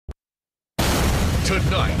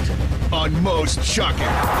Tonight, on Most Shocking,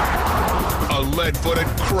 a lead-footed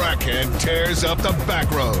crackhead tears up the back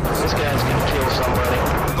roads. This guy's gonna kill somebody.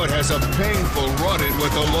 But has a painful run-in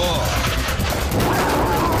with the law.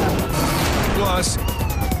 Plus,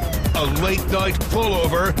 a late-night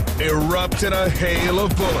pullover erupts in a hail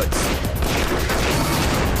of bullets.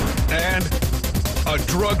 And a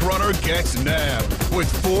drug runner gets nabbed with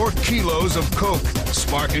 4 kilos of coke,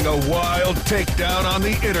 sparking a wild takedown on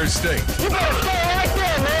the interstate. You better stay right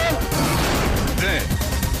there, man! Then,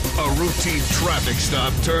 a routine traffic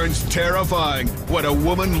stop turns terrifying when a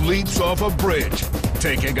woman leaps off a bridge,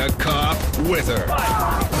 taking a cop with her.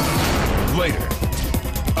 Later,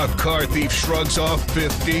 a car thief shrugs off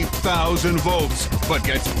 50,000 volts, but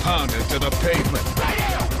gets pounded to the pavement. Right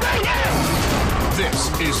now! Right now! This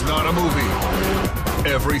is not a movie.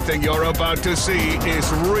 Everything you're about to see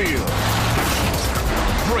is real.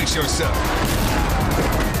 Brace yourself.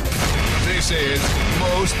 This is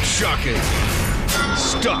Most Shocking.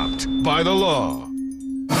 Stopped by the law.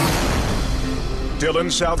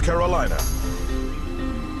 Dillon, South Carolina.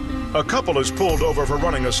 A couple is pulled over for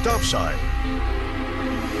running a stop sign.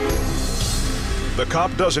 The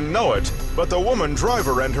cop doesn't know it, but the woman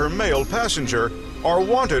driver and her male passenger are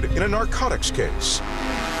wanted in a narcotics case.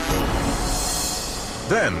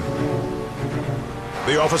 Then,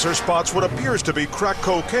 the officer spots what appears to be crack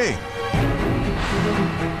cocaine.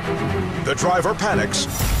 The driver panics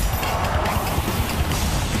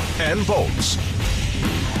and bolts.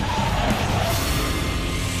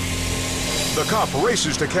 The cop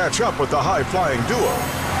races to catch up with the high-flying duo.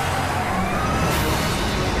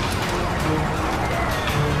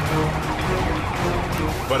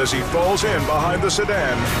 But as he falls in behind the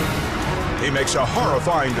sedan, he makes a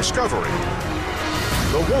horrifying discovery.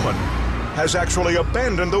 The woman has actually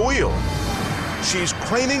abandoned the wheel. She's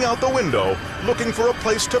craning out the window, looking for a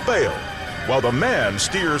place to bail, while the man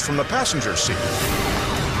steers from the passenger seat.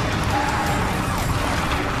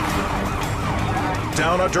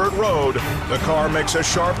 Down a dirt road, the car makes a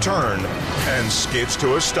sharp turn and skids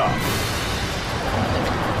to a stop.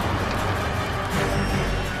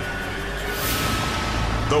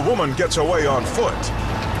 The woman gets away on foot.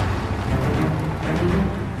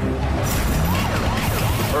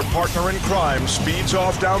 Her partner in crime speeds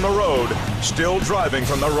off down the road, still driving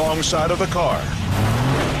from the wrong side of the car.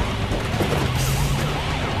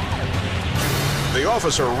 The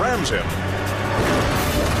officer rams him.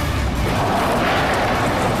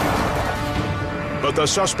 But the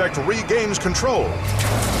suspect regains control.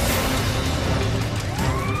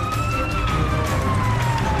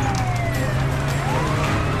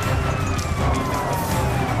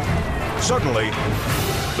 Suddenly,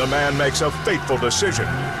 the man makes a fateful decision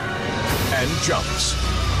and jumps.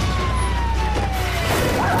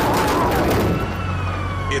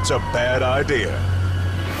 It's a bad idea.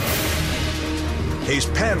 He's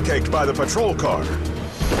pancaked by the patrol car.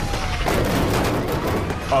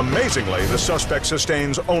 Amazingly, the suspect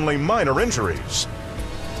sustains only minor injuries.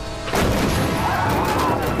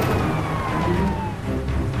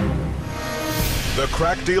 The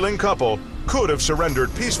crack-dealing couple could have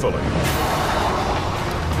surrendered peacefully.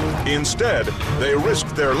 Instead, they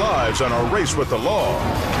risked their lives on a race with the law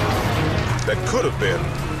that could have been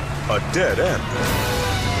a dead end.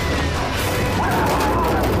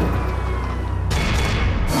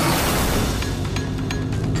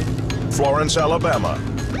 Florence, Alabama.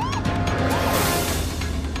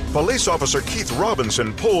 Police officer Keith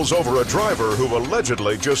Robinson pulls over a driver who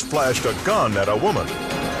allegedly just flashed a gun at a woman.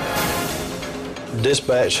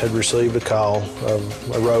 Dispatch had received a call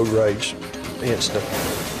of a road rage incident.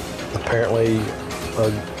 Apparently,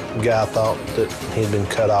 a guy thought that he'd been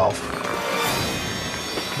cut off.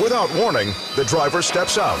 Without warning, the driver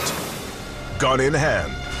steps out, gun in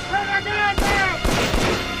hand.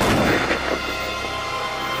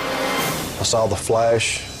 I saw the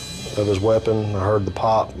flash of his weapon, I heard the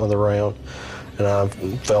pop of the round, and I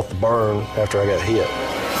felt the burn after I got hit.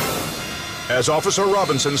 As Officer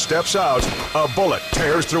Robinson steps out, a bullet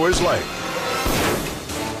tears through his leg.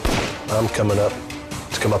 I'm coming up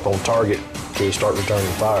to come up on target to start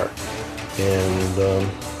returning fire, and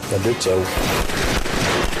I did so.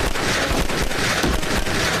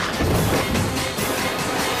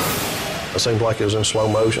 It seemed like it was in slow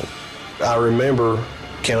motion. I remember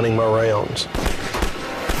counting my rounds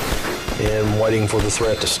and waiting for the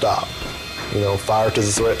threat to stop. You know, fire till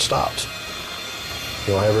the threat stops.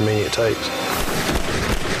 You know, however many it takes.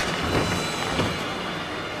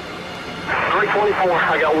 324,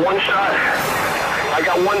 I got one shot. I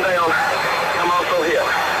got one down. I'm also hit.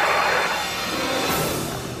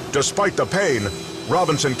 Despite the pain,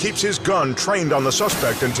 Robinson keeps his gun trained on the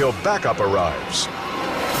suspect until backup arrives.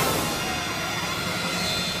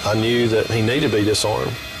 I knew that he needed to be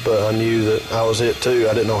disarmed, but I knew that I was it too.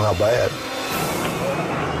 I didn't know how bad.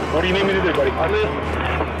 What do you need me to do, buddy?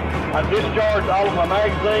 I discharged all of my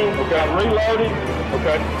magazines. Okay. I reloaded.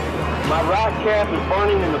 Okay. My right cap is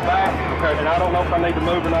burning in the back. Okay. And I don't know if I need to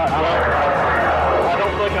move or not. I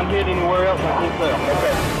don't think I'm hit anywhere else. I can't tell.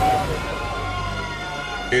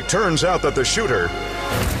 Okay. It turns out that the shooter,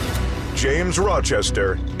 James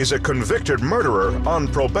Rochester, is a convicted murderer on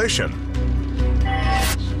probation.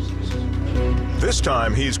 This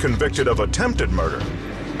time he's convicted of attempted murder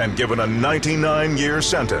and given a 99-year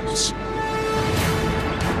sentence.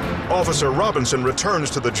 Officer Robinson returns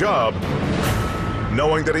to the job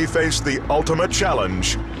knowing that he faced the ultimate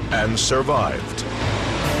challenge and survived.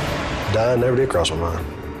 Dying never did cross my mind.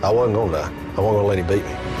 I wasn't gonna die. I wasn't gonna let him beat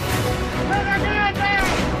me.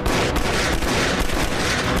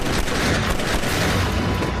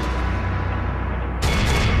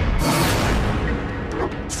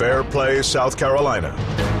 Fairplay, South Carolina.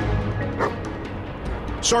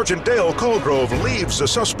 Sergeant Dale Colgrove leaves the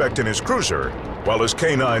suspect in his cruiser while his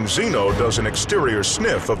canine Zeno does an exterior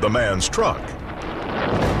sniff of the man's truck.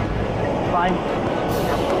 Fine.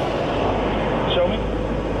 Show me.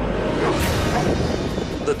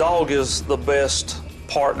 The dog is the best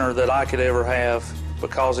partner that I could ever have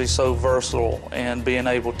because he's so versatile and being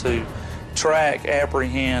able to track,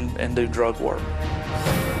 apprehend, and do drug work.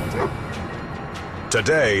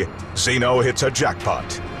 Today, Zeno hits a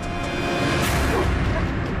jackpot.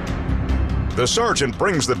 The sergeant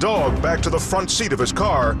brings the dog back to the front seat of his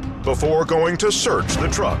car before going to search the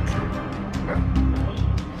truck.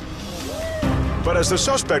 But as the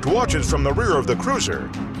suspect watches from the rear of the cruiser,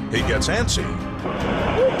 he gets antsy.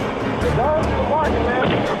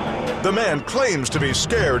 The man claims to be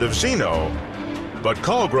scared of Zeno, but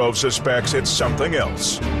Colgrove suspects it's something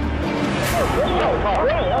else.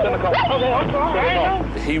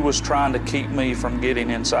 He was trying to keep me from getting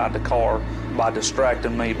inside the car by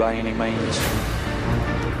distracting me by any means.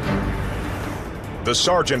 The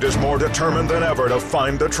sergeant is more determined than ever to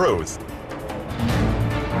find the truth.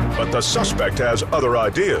 But the suspect has other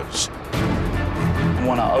ideas.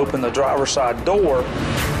 When I opened the driver's side door,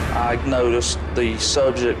 I noticed the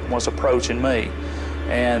subject was approaching me.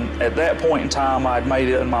 And at that point in time, I'd made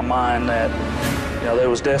it in my mind that, you know, there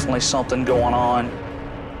was definitely something going on.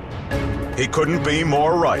 He couldn't be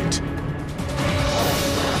more right.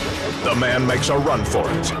 The man makes a run for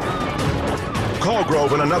it.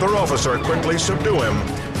 Colgrove and another officer quickly subdue him.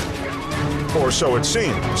 Or so it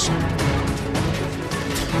seems.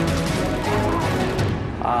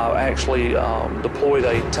 I actually deployed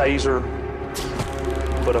a taser,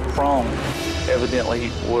 but a prong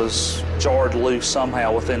evidently was jarred loose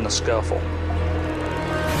somehow within the scuffle.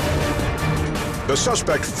 The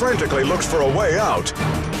suspect frantically looks for a way out,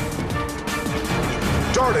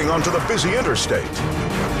 darting onto the busy interstate.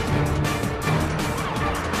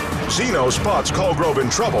 Zeno spots Colgrove in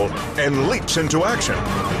trouble and leaps into action.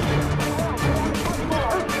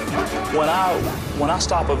 When I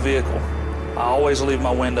stop a vehicle, I always leave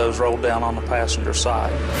my windows rolled down on the passenger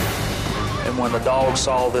side. And when the dog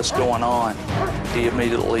saw this going on, he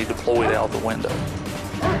immediately deployed out the window.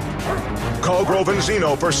 Colgrove and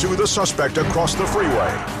Zeno pursue the suspect across the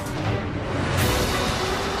freeway.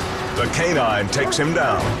 The canine takes him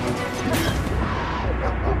down.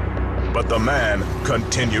 But the man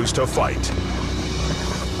continues to fight.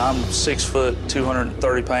 I'm 6 foot,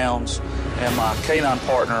 230 pounds, and my canine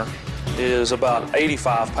partner is about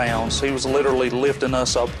 85 pounds. He was literally lifting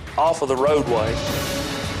us up off of the roadway.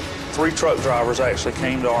 3 truck drivers actually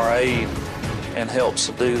came to our aid and helped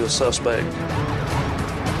subdue the suspect.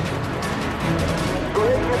 Go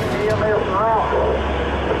ahead and get the EMS around.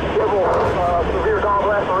 Severe dog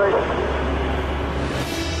laceration.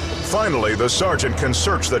 Finally, the sergeant can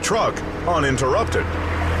search the truck uninterrupted.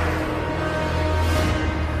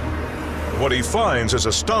 What he finds is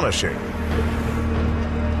astonishing.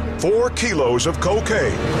 4 kilos of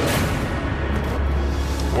cocaine,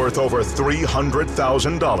 worth over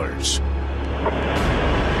 $300,000.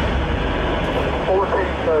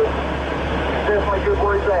 Definitely good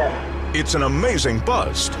where he's at. It's an amazing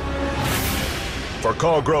bust. For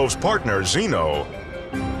Colgrove's partner, Zeno,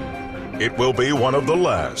 it will be one of the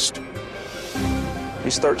last.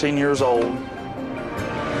 He's 13 years old.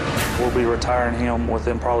 We'll be retiring him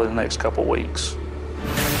within probably the next couple weeks.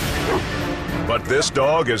 But this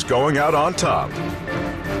dog is going out on top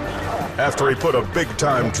after he put a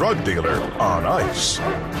big-time drug dealer on ice.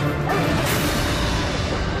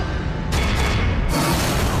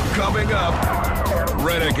 Coming up,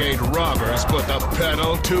 Renegade robbers put the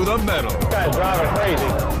pedal to the metal. This guy's driving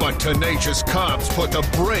crazy. But tenacious cops put the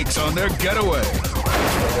brakes on their getaway.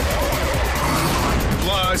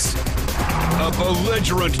 Plus, a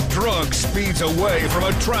belligerent drunk speeds away from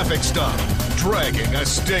a traffic stop, dragging a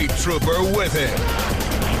state trooper with him.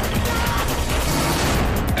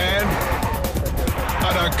 And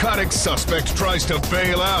a narcotic suspect tries to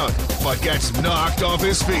bail out, but gets knocked off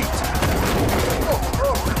his feet.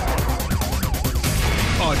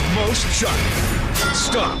 Utmost shot,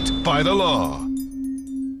 stopped by the law.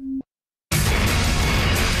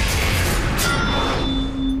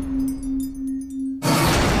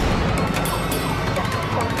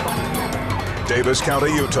 Davis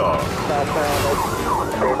County, Utah.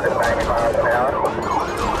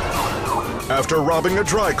 After robbing a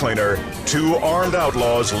dry cleaner, 2 armed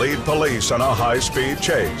outlaws lead police on a high-speed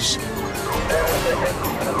chase.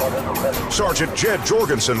 Sergeant Jed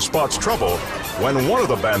Jorgensen spots trouble when one of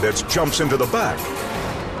the bandits jumps into the back.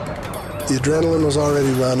 The adrenaline was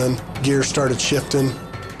already running, gears started shifting,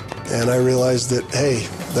 and I realized that, hey,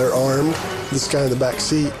 they're armed. This guy in the back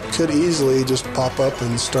seat could easily just pop up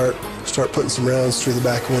and start putting some rounds through the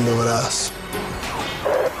back window at us.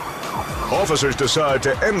 Officers decide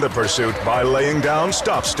to end the pursuit by laying down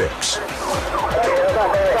stop sticks.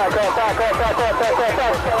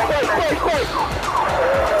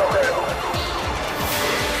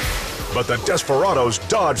 But the desperados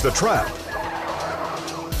dodge the trap.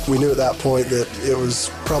 We knew at that point that it was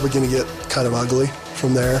probably going to get kind of ugly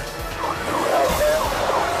from there.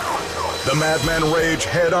 The madmen rage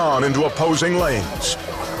head-on into opposing lanes.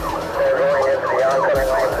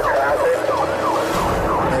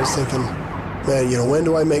 I was thinking, man, you know, when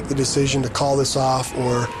do I make the decision to call this off,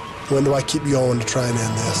 or when do I keep going to try and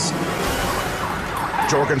end this?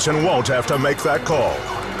 Jorgensen won't have to make that call.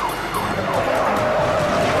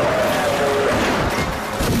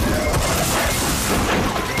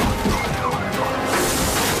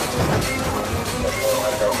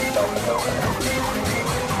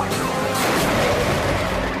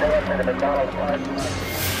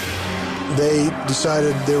 They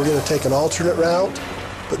decided they were going to take an alternate route,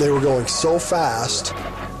 but they were going so fast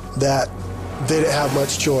that they didn't have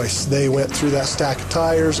much choice. They went through that stack of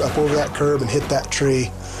tires, up over that curb, and hit that tree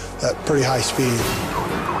at pretty high speed.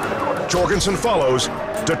 Jorgensen follows,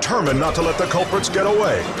 determined not to let the culprits get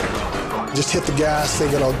away. Just hit the gas,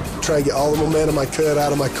 thinking I'll try and get all the momentum I could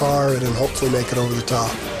out of my car and then hopefully make it over the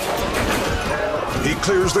top. He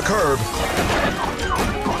clears the curb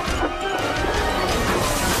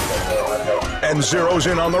and zeroes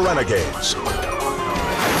in on the renegades,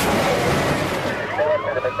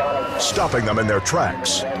 stopping them in their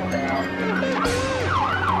tracks.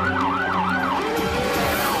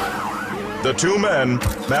 The 2 men,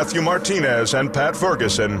 Matthew Martinez and Pat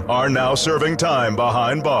Ferguson, are now serving time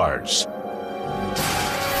behind bars.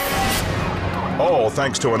 All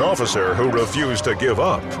thanks to an officer who refused to give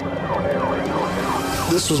up.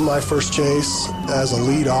 This was my first chase as a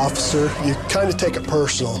lead officer. You kind of take it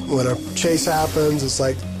personal. When a chase happens, it's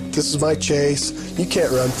like, this is my chase. You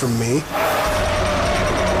can't run from me.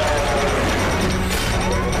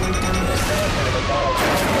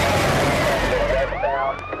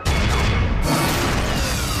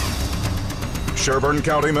 Sherburne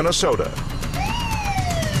County, Minnesota.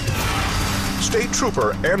 State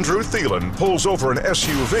Trooper Andrew Thielen pulls over an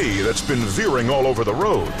SUV that's been veering all over the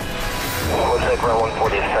road. Looks like we're on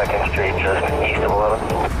 142nd Street, just east of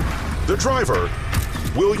 11. The driver,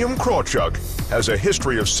 William Krawchuk, has a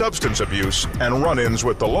history of substance abuse and run-ins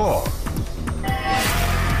with the law.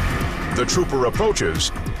 The trooper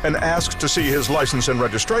approaches and asks to see his license and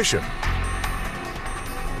registration.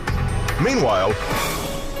 Meanwhile,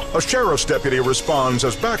 a sheriff's deputy responds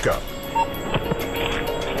as backup.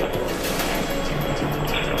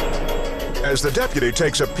 As the deputy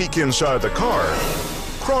takes a peek inside the car,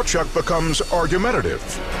 Krawchuk becomes argumentative,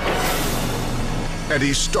 and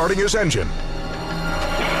he's starting his engine.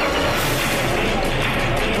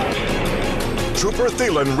 Trooper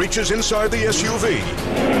Thielen reaches inside the SUV,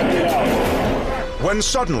 when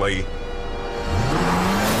suddenly,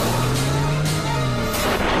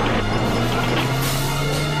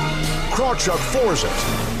 Krawchuk floors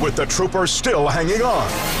it, with the trooper still hanging on.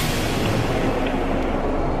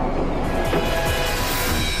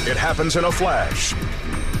 It happens in a flash.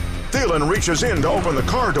 Thielen reaches in to open the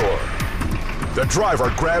car door. The driver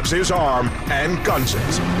grabs his arm and guns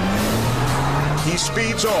it. He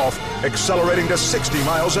speeds off, accelerating to 60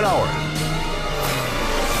 miles an hour.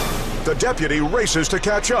 The deputy races to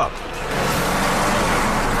catch up.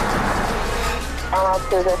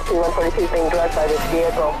 Officers ST-142 being drugged by this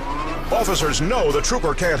vehicle. Officers know the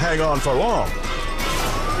trooper can't hang on for long.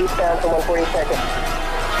 eastbound to 142nd.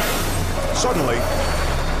 Suddenly,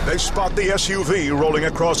 they spot the SUV rolling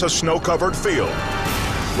across a snow-covered field,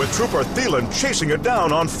 with Trooper Thielen chasing it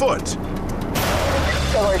down on foot. So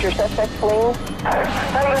where's your suspect fleeing?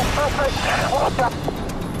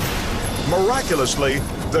 Miraculously,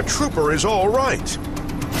 the trooper is all right.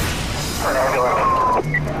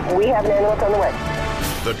 We have an ambulance on the way.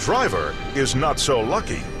 The driver is not so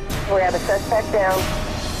lucky. We have a suspect down.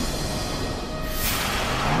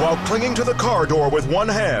 While clinging to the car door with one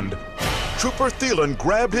hand, Trooper Thielen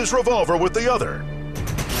grabbed his revolver with the other.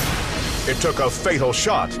 It took a fatal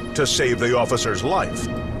shot to save the officer's life.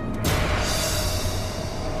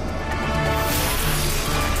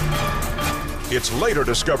 It's later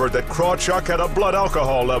discovered that Krawchuk had a blood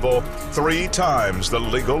alcohol level 3 times the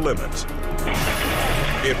legal limit.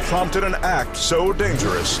 It prompted an act so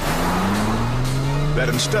dangerous that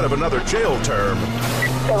instead of another jail term,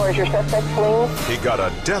 So where's your suspect fleeing? he got a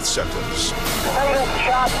death sentence.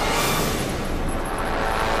 Shot.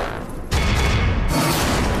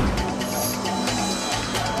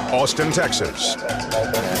 Austin, Texas.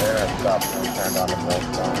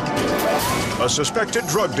 A suspected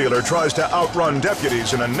drug dealer tries to outrun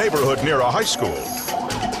deputies in a neighborhood near a high school.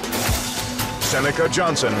 Seneca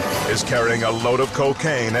Johnson is carrying a load of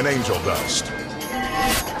cocaine and angel dust.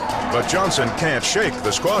 But Johnson can't shake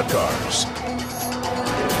the squad cars.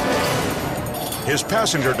 His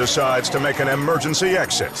passenger decides to make an emergency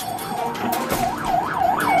exit.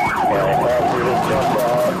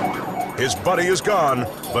 His buddy is gone,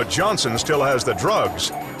 but Johnson still has the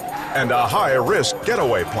drugs and a high-risk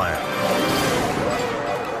getaway plan.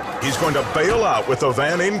 He's going to bail out with the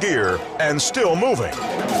van in gear and still moving.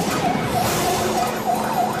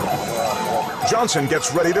 Johnson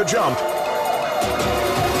gets ready to jump,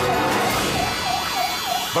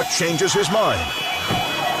 but changes his mind.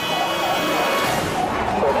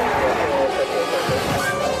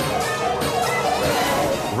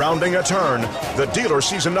 Rounding a turn, the dealer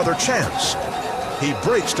sees another chance. He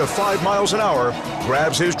brakes to 5 miles an hour,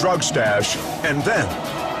 grabs his drug stash, and then...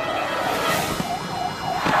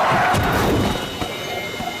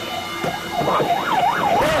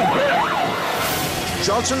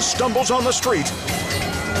 Johnson stumbles on the street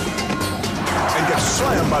and gets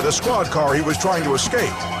slammed by the squad car he was trying to escape.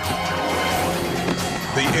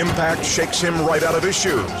 The impact shakes him right out of his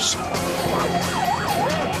shoes.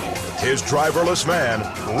 His driverless van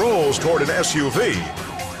rolls toward an SUV,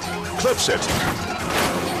 clips it,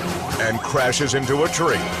 and crashes into a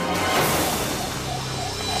tree.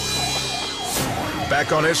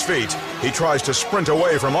 Back on his feet, he tries to sprint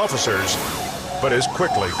away from officers, but is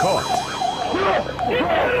quickly caught.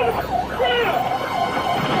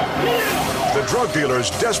 The drug dealer's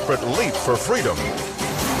desperate leap for freedom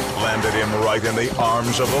landed him right in the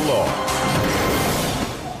arms of the law.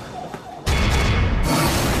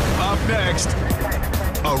 Up next,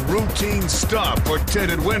 a routine stop for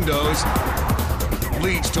tinted windows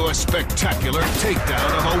leads to a spectacular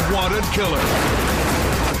takedown of a wanted killer.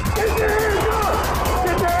 Get your hands up!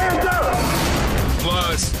 Get your hands up!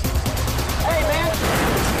 Plus, Hey, man!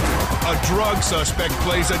 a drug suspect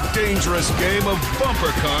plays a dangerous game of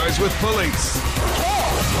bumper cars with police.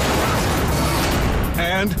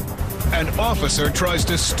 And an officer tries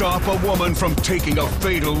to stop a woman from taking a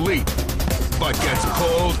fatal leap, but gets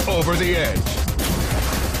pulled over the edge.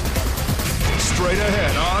 Straight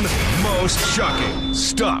ahead on Most Shocking,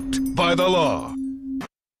 Stopped by the Law.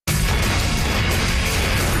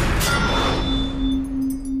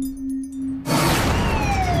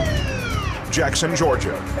 Jackson,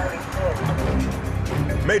 Georgia.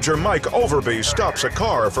 Major Mike Overby stops a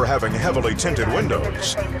car for having heavily tinted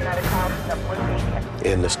windows.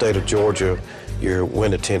 In the state of Georgia, your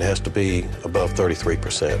window tint has to be above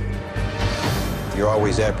 33%. You're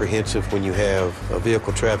always apprehensive when you have a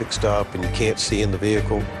vehicle traffic stop and you can't see in the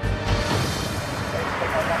vehicle.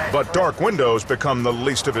 But dark windows become the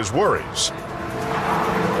least of his worries.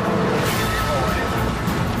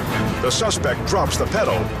 The suspect drops the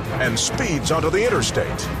pedal and speeds onto the interstate.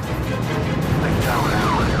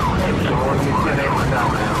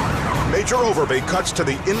 Major Overby cuts to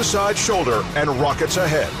the inside shoulder and rockets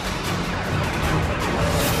ahead.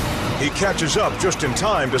 He catches up just in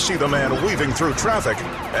time to see the man weaving through traffic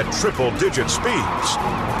at triple-digit speeds.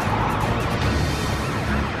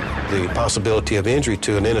 The possibility of injury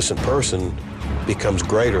to an innocent person becomes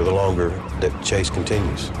greater the longer that the chase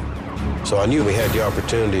continues. So I knew we had the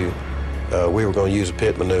opportunity. We were going to use a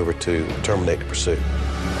pit maneuver to terminate the pursuit.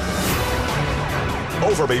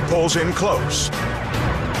 Overby pulls in close.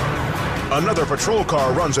 Another patrol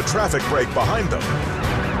car runs a traffic brake behind them.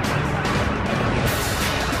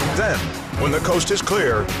 Then, When the coast is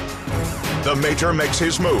clear, the Major makes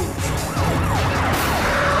his move.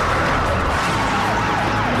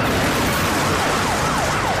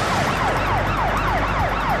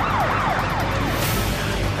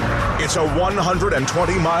 It's a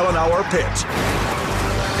 120-mile-an-hour pit.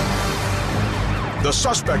 The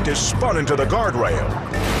suspect is spun into the guardrail.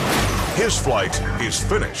 His flight is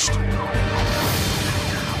finished.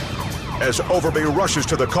 As Overby rushes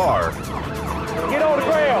to the car, Get on the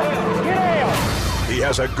ground! Get out! he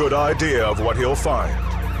has a good idea of what he'll find.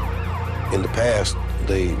 In the past,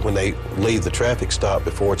 when they leave the traffic stop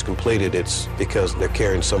before it's completed, it's because they're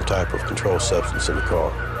carrying some type of controlled substance in the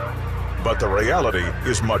car. But the reality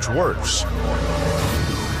is much worse.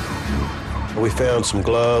 We found some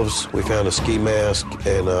gloves, we found a ski mask,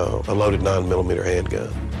 and a loaded 9mm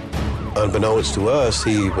handgun. Unbeknownst to us,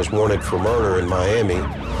 he was wanted for murder in Miami.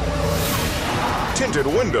 Tinted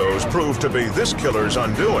windows proved to be this killer's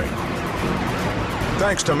undoing.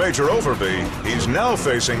 Thanks to Major Overby, he's now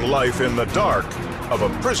facing life in the dark of a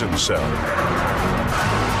prison cell.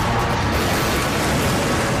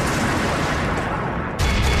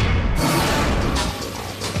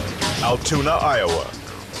 Altoona, Iowa.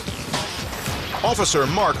 Officer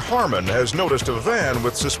Mark Harmon has noticed a van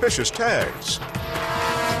with suspicious tags.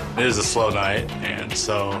 It is a slow night, and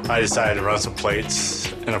so I decided to run some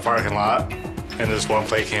plates in a parking lot, and this one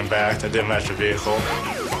plate came back that didn't match the vehicle.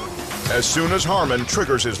 As soon as Harmon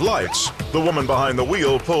triggers his lights, the woman behind the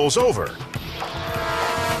wheel pulls over.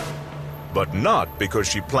 But not because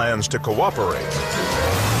she plans to cooperate.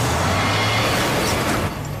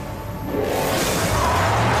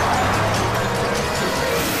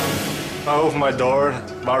 I open my door,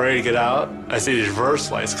 about ready to get out. I see these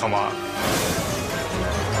reverse lights come on.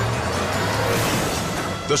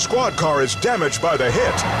 The squad car is damaged by the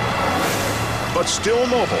hit, but still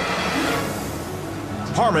mobile.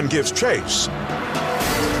 Harmon gives chase.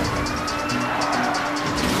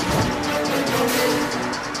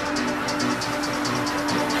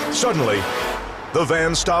 Suddenly, the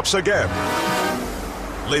van stops again,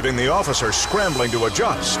 leaving the officer scrambling to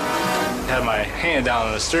adjust. I had my hand down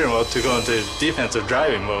on the steering wheel to go into defensive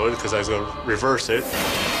driving mode because I was going to reverse it.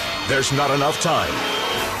 There's not enough time.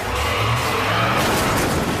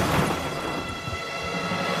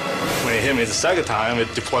 When it hit me the second time,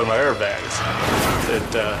 it deployed my airbags.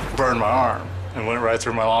 It burned my arm and went right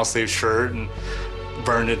through my long sleeve shirt and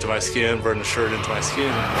burned into my skin, burned the shirt into my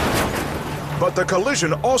skin. But the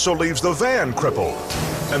collision also leaves the van crippled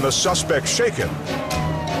and the suspect shaken.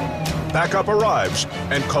 Backup arrives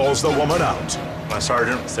and calls the woman out. My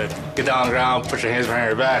sergeant said, "Get down on the ground, put your hands behind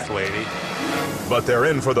your back, lady." But they're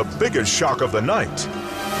in for the biggest shock of the night.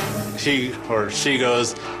 She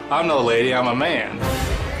goes, "I'm no lady, I'm a man."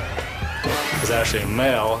 It was actually a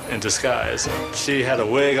male in disguise. She had a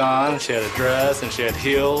wig on, she had a dress, and she had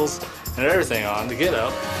heels and everything on to get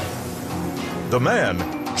up. The man,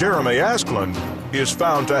 Jeremy Askland, is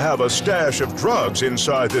found to have a stash of drugs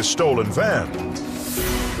inside this stolen van.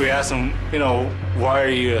 We asked him, why are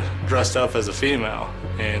you dressed up as a female?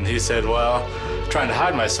 And he said, well, trying to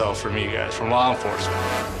hide myself from you guys, from law enforcement.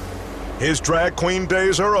 His drag queen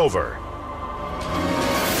days are over.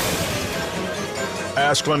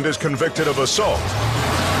 Askland is convicted of assault.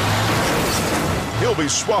 He'll be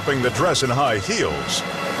swapping the dress and high heels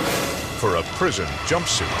for a prison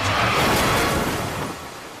jumpsuit.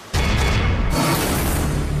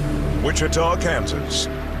 Wichita, Kansas.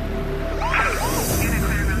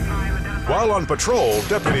 While on patrol,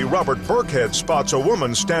 Deputy Robert Burkhead spots a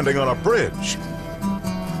woman standing on a bridge.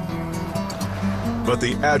 But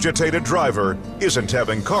the agitated driver isn't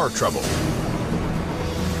having car trouble.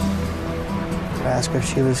 I asked her if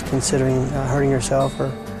she was considering hurting herself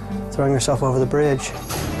or throwing herself over the bridge,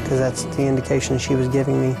 because that's the indication she was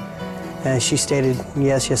giving me. And she stated,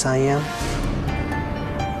 yes, I am.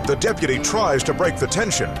 The deputy tries to break the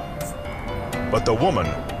tension, but the woman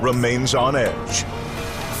remains on edge.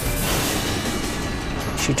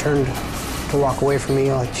 She turned to walk away from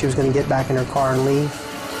me like she was going to get back in her car and leave.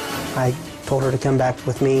 I told her to come back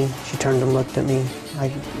with me. She turned and looked at me.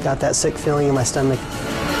 I got that sick feeling in my stomach.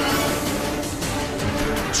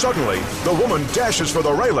 Suddenly, the woman dashes for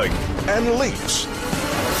the railing and leaps.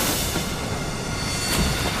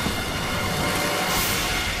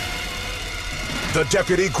 The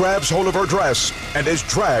deputy grabs hold of her dress and is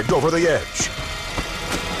dragged over the edge.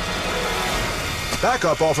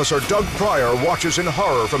 Backup officer Doug Pryor watches in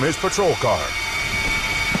horror from his patrol car.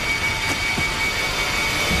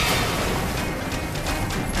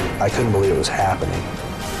 I couldn't believe it was happening.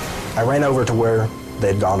 I ran over to where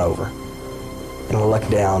they'd gone over, and I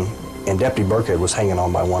looked down, and Deputy Burkhead was hanging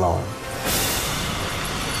on by one arm.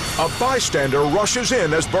 A bystander rushes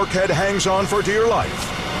in as Burkhead hangs on for dear life.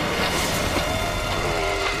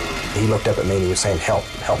 He looked up at me and he was saying, "Help,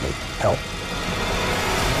 help me, help."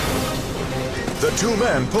 The two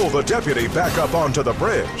men pull the deputy back up onto the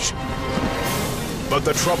bridge. But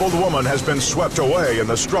the troubled woman has been swept away in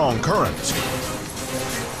the strong current.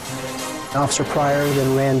 Officer Pryor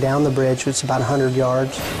then ran down the bridge, which is about 100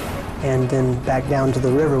 yards, and then back down to the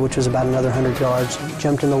river, which was about another 100 yards,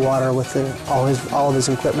 jumped in the water with all of his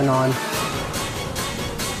equipment on.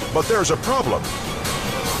 But there's a problem.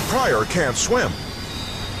 Pryor can't swim.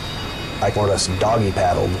 I more or less doggy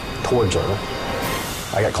paddled towards her.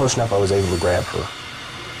 I got close enough I was able to grab her.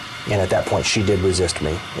 And at that point, she did resist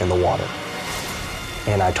me in the water.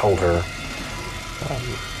 And I told her,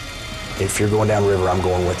 if you're going downriver, I'm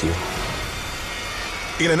going with you.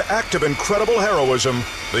 In an act of incredible heroism,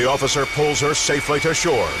 the officer pulls her safely to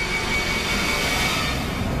shore.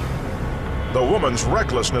 The woman's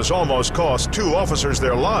recklessness almost cost two officers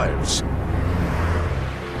their lives.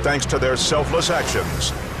 Thanks to their selfless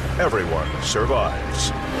actions, everyone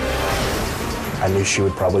survives. I knew she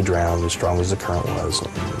would probably drown as strong as the current was,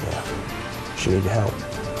 and she needed help.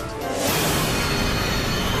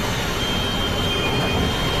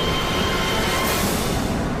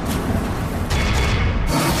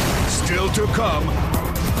 Still to come,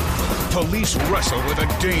 police wrestle with a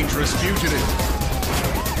dangerous fugitive.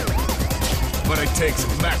 But it takes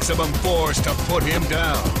maximum force to put him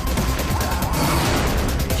down.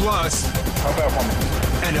 Plus,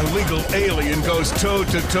 an illegal alien goes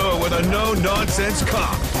toe-to-toe with a no-nonsense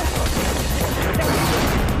cop.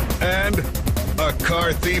 And a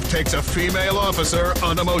car thief takes a female officer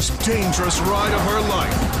on the most dangerous ride of her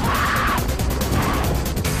life.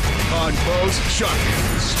 On both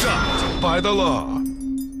shocking, stopped by the law.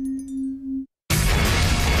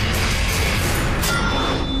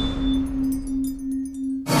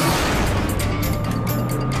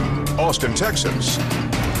 Austin, Texas.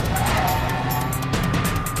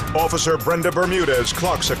 Officer Brenda Bermudez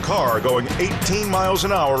clocks a car going 18 miles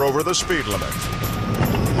an hour over the speed limit.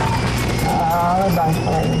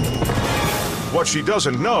 What she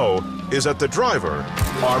doesn't know is that the driver,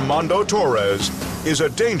 Armando Torres, is a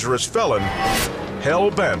dangerous felon,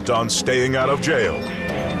 hell-bent on staying out of jail.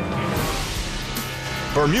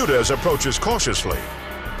 Bermudez approaches cautiously.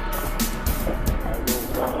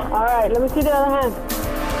 All right, let me see the other hand.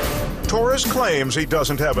 Torres claims he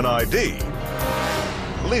doesn't have an ID,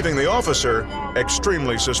 leaving the officer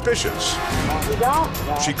extremely suspicious. You don't?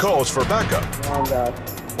 She calls for backup.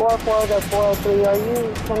 440-403, are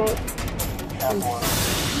you 10-8?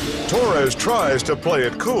 Torres tries to play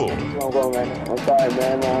it cool. I'm sorry,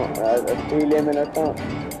 man. A speed limit or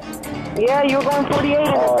something? Yeah, you were going 48 in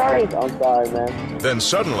the 30. I'm sorry, man. Then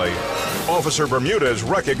suddenly, Officer Bermudez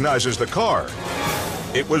recognizes the car.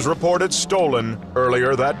 It was reported stolen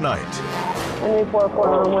earlier that night. Send me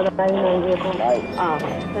 441 with a 99 vehicle.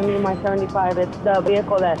 Send me my 75. It's the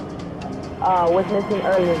vehicle that was missing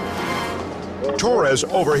earlier. Torres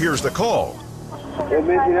overhears the call. Was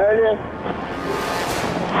missing earlier?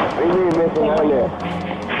 What do you mean missing earlier?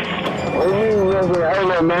 What do you mean missing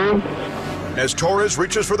earlier, man? As Torres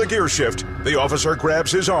reaches for the gear shift, the officer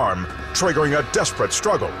grabs his arm, triggering a desperate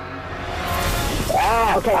struggle.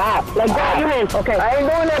 Okay. Let go of your hand. Okay. I ain't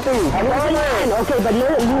doing nothing. I'm loosen your hand. Okay, but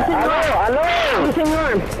loosen your arm. I know. Loosen your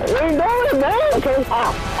arm. We ain't doing it, man. Okay.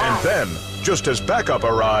 And then, just as backup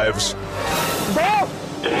arrives,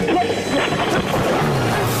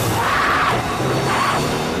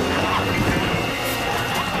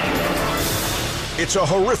 it's a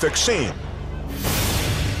horrific scene.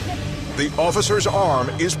 The officer's arm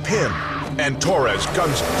is pinned, and Torres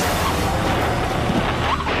guns it.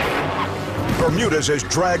 Bermudez is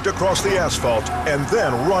dragged across the asphalt and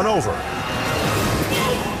then run over.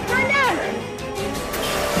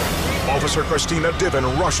 Officer Christina Diven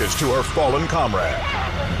rushes to her fallen comrade.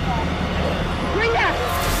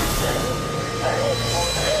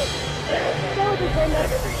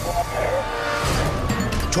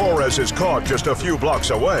 Torres is caught just a few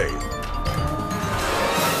blocks away.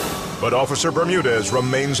 But Officer Bermudez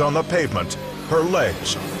remains on the pavement, her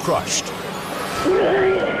legs crushed.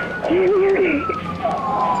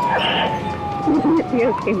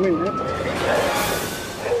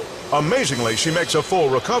 Amazingly, she makes a full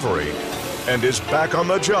recovery and is back on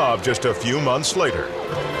the job just a few months later.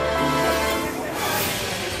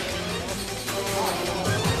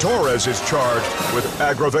 Torres is charged with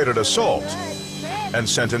aggravated assault and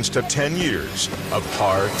sentenced to 10 years of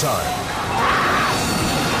hard time.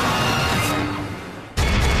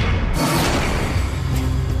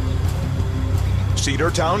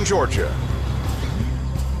 Cedartown, Georgia.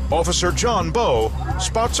 Officer John Bowe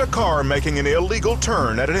spots a car making an illegal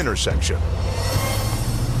turn at an intersection.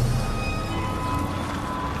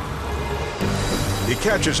 He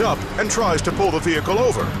catches up and tries to pull the vehicle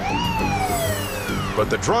over. But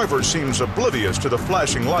the driver seems oblivious to the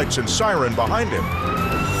flashing lights and siren behind him.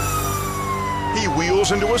 He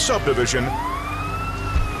wheels into a subdivision,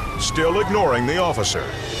 still ignoring the officer.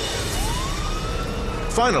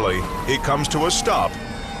 Finally, he comes to a stop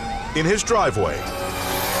in his driveway.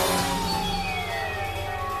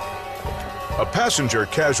 A passenger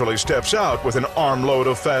casually steps out with an armload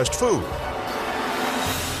of fast food.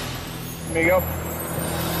 Here you go.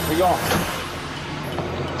 Where you going?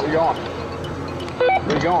 Where you going?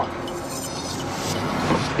 Where you going?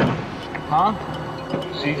 Huh?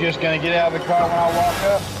 So you just gonna get out of the car when I walk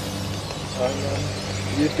up?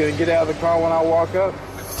 You just gonna get out of the car when I walk up?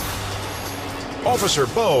 Officer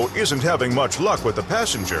Bowe isn't having much luck with the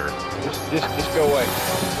passenger. Just go away.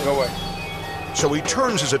 Go away. So he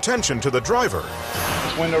turns his attention to the driver.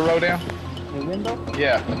 This window roll down? The window?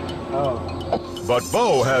 Yeah. Oh. But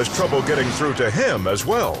Bowe has trouble getting through to him as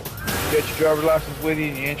well. You got your driver's license with you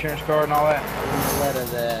and your insurance card and all that? What are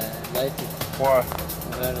the license? What?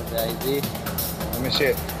 What are the ID? Let me see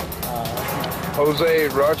it. Jose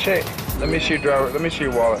Roche. Let me see your driver. Let me see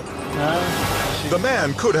your wallet. The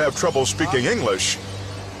man could have trouble speaking English,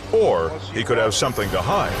 or he could have something to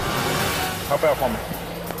hide. Help out for me.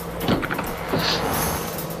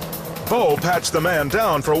 Bowe pats the man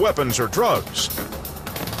down for weapons or drugs.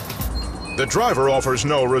 The driver offers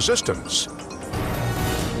no resistance.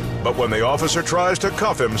 But when the officer tries to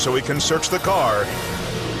cuff him so he can search the car,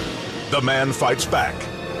 the man fights back.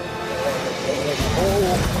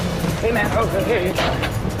 Oh, hey man, oh, hey.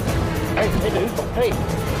 Hey, dude, hey.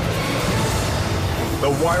 The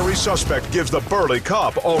wiry suspect gives the burly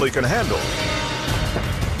cop all he can handle.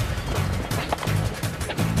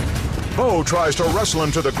 Bowe tries to wrestle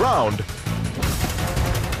him to the ground,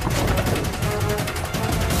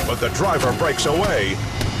 but the driver breaks away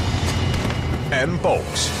and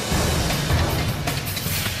bolts.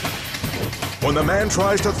 When the man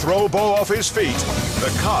tries to throw Bowe off his feet,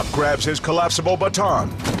 the cop grabs his collapsible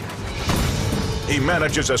baton. He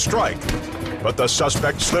manages a strike, but the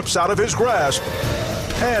suspect slips out of his grasp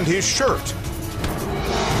and his shirt.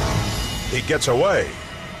 He gets away.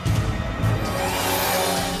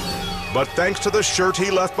 But thanks to the shirt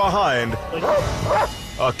he left behind,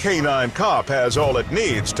 a canine cop has all it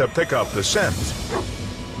needs to pick up the scent.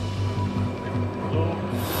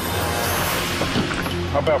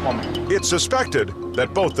 How about for me? It's suspected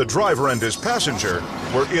that both the driver and his passenger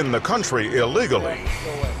were in the country illegally.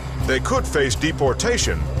 They could face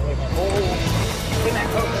deportation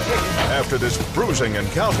after this bruising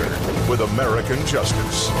encounter with American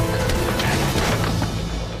justice.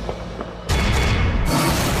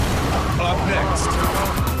 Up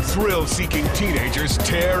next, thrill-seeking teenagers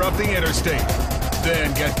tear up the interstate,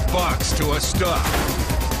 then get boxed to a stop.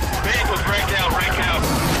 Vehicles break out.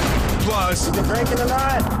 Plus, is it breaking or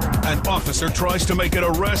not? An officer tries to make an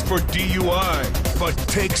arrest for DUI, but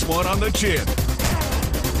takes one on the chin.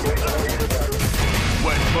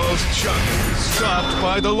 When most Chuck, stopped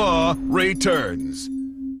by the law, returns.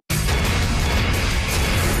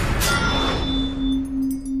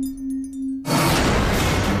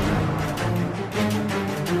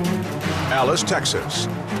 Alice, Texas.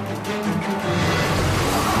 Take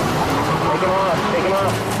him off, take him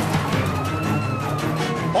off.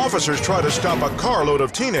 Officers try to stop a carload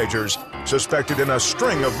of teenagers suspected in a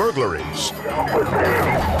string of burglaries.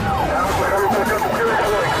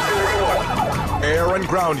 Air and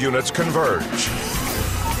ground units converge.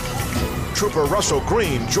 Trooper Russell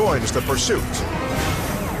Green joins the pursuit.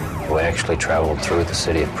 We actually traveled through the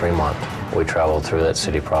city of Fremont. We traveled through that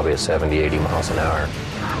city probably at 70, 80 miles an hour.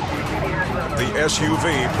 The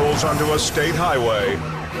SUV pulls onto a state highway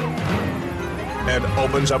and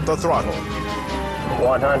opens up the throttle.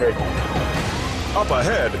 100. Up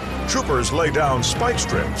ahead, troopers lay down spike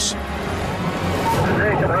strips.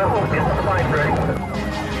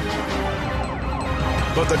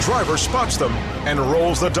 But the driver spots them and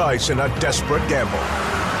rolls the dice in a desperate gamble.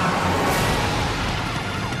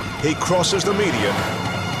 He crosses the median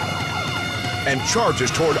and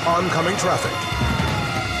charges toward oncoming traffic.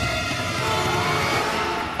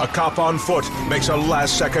 A cop on foot makes a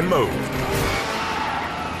last-second move,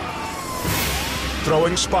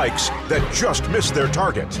 throwing spikes that just miss their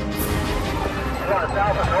target.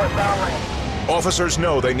 Officers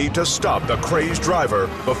know they need to stop the crazed driver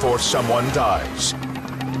before someone dies.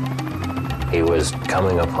 He was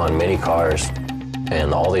coming upon many cars,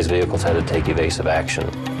 and all these vehicles had to take evasive action.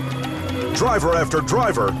 Driver after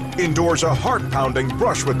driver endures a heart-pounding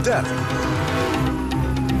brush with death.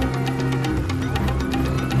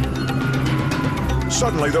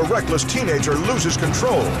 Suddenly, the reckless teenager loses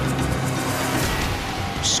control,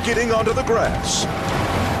 skidding onto the grass.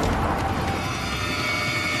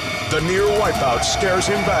 The near wipeout scares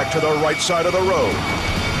him back to the right side of the road.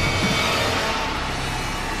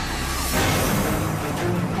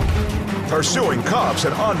 Pursuing cops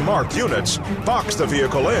and unmarked units box the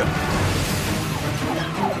vehicle in.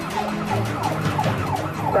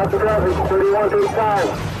 Stop the traffic,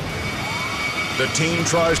 3135. The teen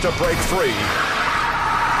tries to break free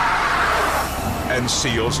and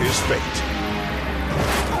seals his fate.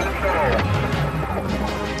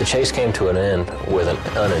 The chase came to an end with an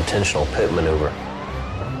unintentional pit maneuver.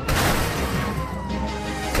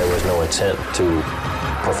 There was no intent to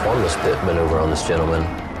perform this pit maneuver on this gentleman,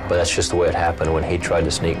 but that's just the way it happened when he tried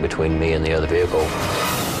to sneak between me and the other vehicle.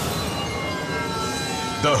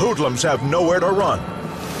 The hoodlums have nowhere to run.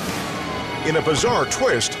 In a bizarre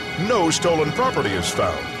twist, no stolen property is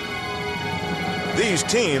found. These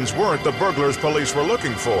teens weren't the burglars police were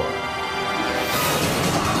looking for.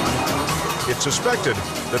 It's suspected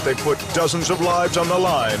that they put dozens of lives on the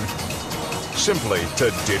line simply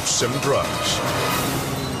to ditch some drugs.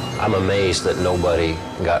 I'm amazed that nobody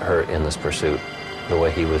got hurt in this pursuit the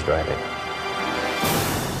way he was driving.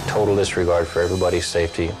 Total disregard for everybody's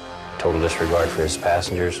safety, total disregard for his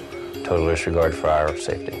passengers, total disregard for our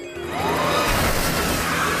safety.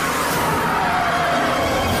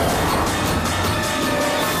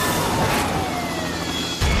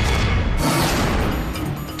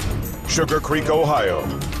 Sugar Creek, Ohio.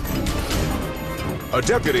 A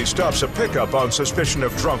deputy stops a pickup on suspicion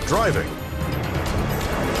of drunk driving.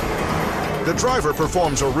 The driver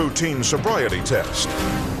performs a routine sobriety test.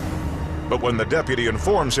 But when the deputy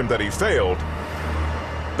informs him that he failed,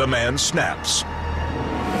 the man snaps.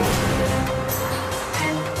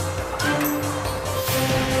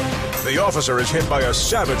 The officer is hit by a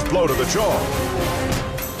savage blow to the jaw.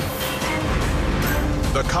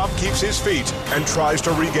 The cop keeps his feet and tries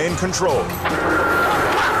to regain control.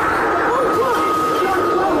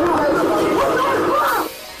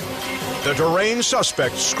 The deranged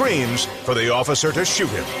suspect screams for the officer to shoot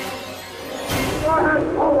him.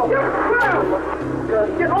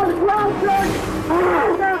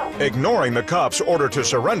 Ignoring the cop's order to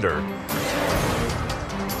surrender,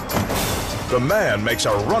 the man makes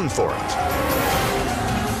a run for it.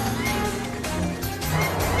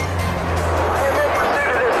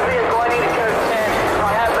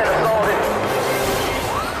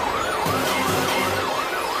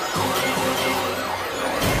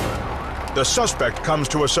 The suspect comes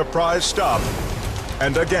to a surprise stop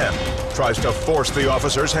and again tries to force the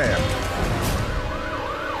officer's hand.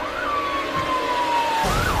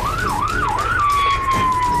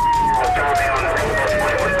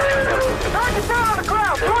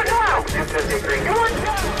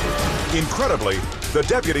 Incredibly, the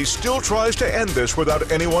deputy still tries to end this without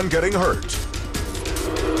anyone getting hurt.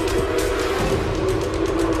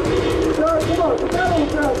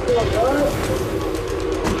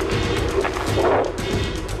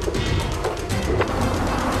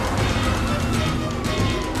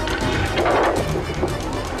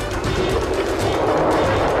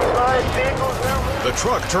 The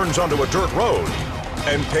truck turns onto a dirt road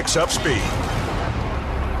and picks up speed.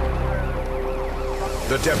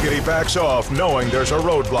 The deputy backs off, knowing there's a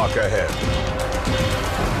roadblock ahead.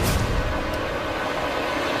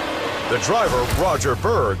 The driver, Roger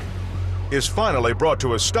Berg, is finally brought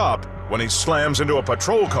to a stop when he slams into a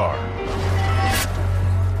patrol car.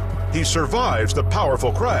 He survives the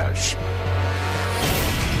powerful crash.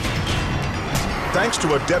 Thanks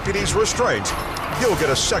to a deputy's restraint, he'll get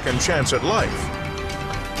a second chance at life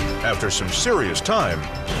after some serious time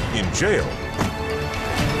in jail.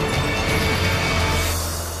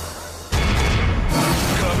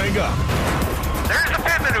 Coming up. There's the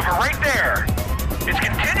pit maneuver right there. It's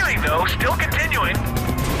continuing though, still continuing.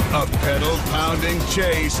 A pedal-pounding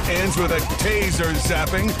chase ends with a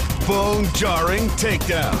taser-zapping, bone-jarring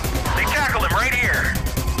takedown. They tackled him right here.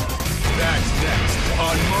 That's next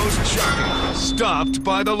on Most Shocking, Stopped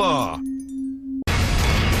by the Law.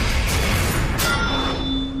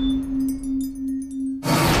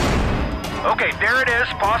 Okay, there it is,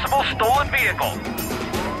 possible stolen vehicle.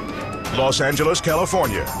 Los Angeles,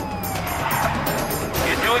 California. Into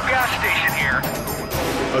a gas station here.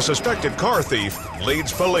 A suspected car thief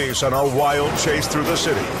leads police on a wild chase through the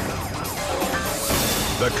city.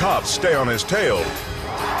 The cops stay on his tail,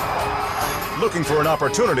 looking for an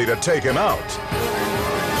opportunity to take him out.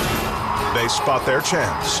 They spot their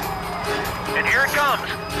chance. And here it comes.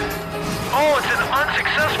 Oh, it's an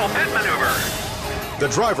unsuccessful pit maneuver. The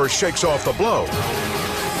driver shakes off the blow.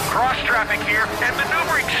 Cross traffic here and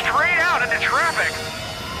maneuvering straight out into traffic.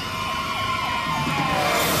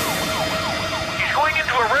 He's going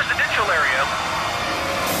into a residential area.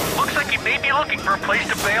 Looks like he may be looking for a place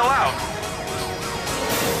to bail out.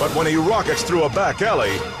 But when he rockets through a back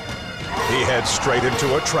alley, he heads straight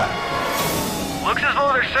into a trap. Looks as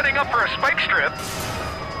though they're setting up for a spike strip.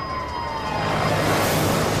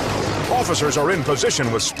 Officers are in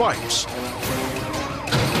position with spikes.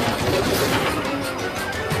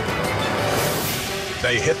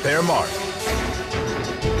 They hit their mark.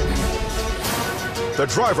 The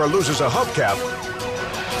driver loses a hubcap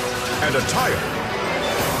and a tire.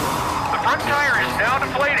 The front tire is now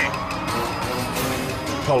deflating.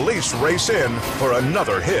 Police race in for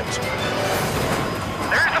another hit.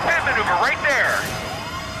 There's the pit maneuver right there.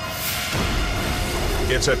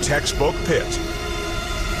 It's a textbook pit.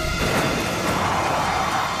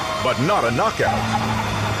 But not a knockout.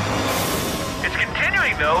 It's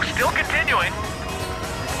continuing though, still continuing.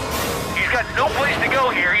 He's got no place to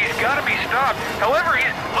go here. He's got to be stopped. However, he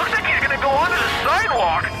looks like he's going to go onto the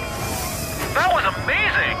sidewalk. That was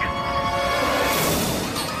amazing.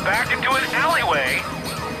 Back into an alleyway.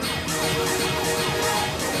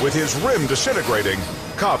 With his rim disintegrating,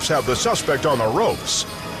 cops have the suspect on the ropes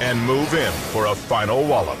and move in for a final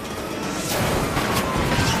wallop.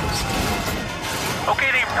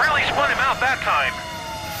 Okay, they really spun him out that time.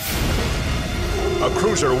 A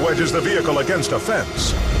cruiser wedges the vehicle against a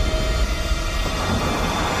fence.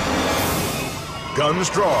 Guns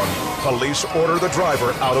drawn, police order the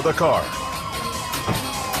driver out of the car.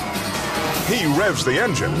 He revs the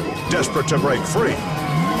engine, desperate to break free.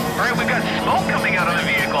 All right, we've got smoke coming out of the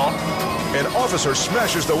vehicle. An officer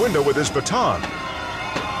smashes the window with his baton.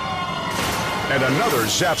 And another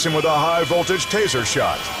zaps him with a high-voltage taser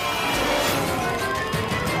shot.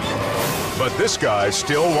 But this guy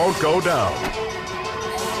still won't go down.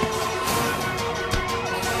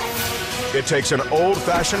 It takes an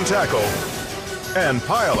old-fashioned tackle and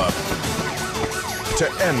pile-up to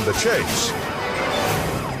end the chase.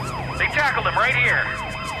 They tackled him right here.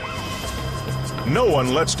 No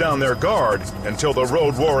one lets down their guard until the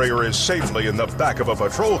road warrior is safely in the back of a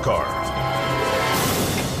patrol car.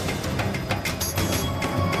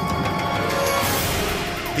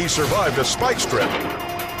 He survived a spike strip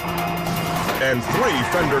and 3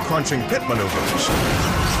 fender-crunching pit maneuvers.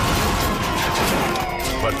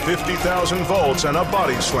 But 50,000 volts and a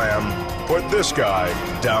body slam put this guy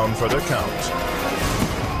down for the count.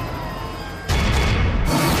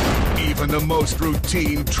 Even the most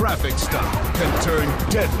routine traffic stop can turn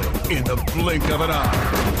deadly in the blink of an eye.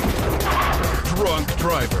 Drunk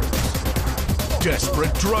drivers,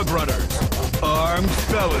 desperate drug runners, armed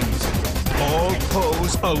felons, all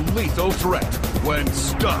pose a lethal threat when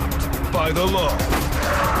stopped by the law.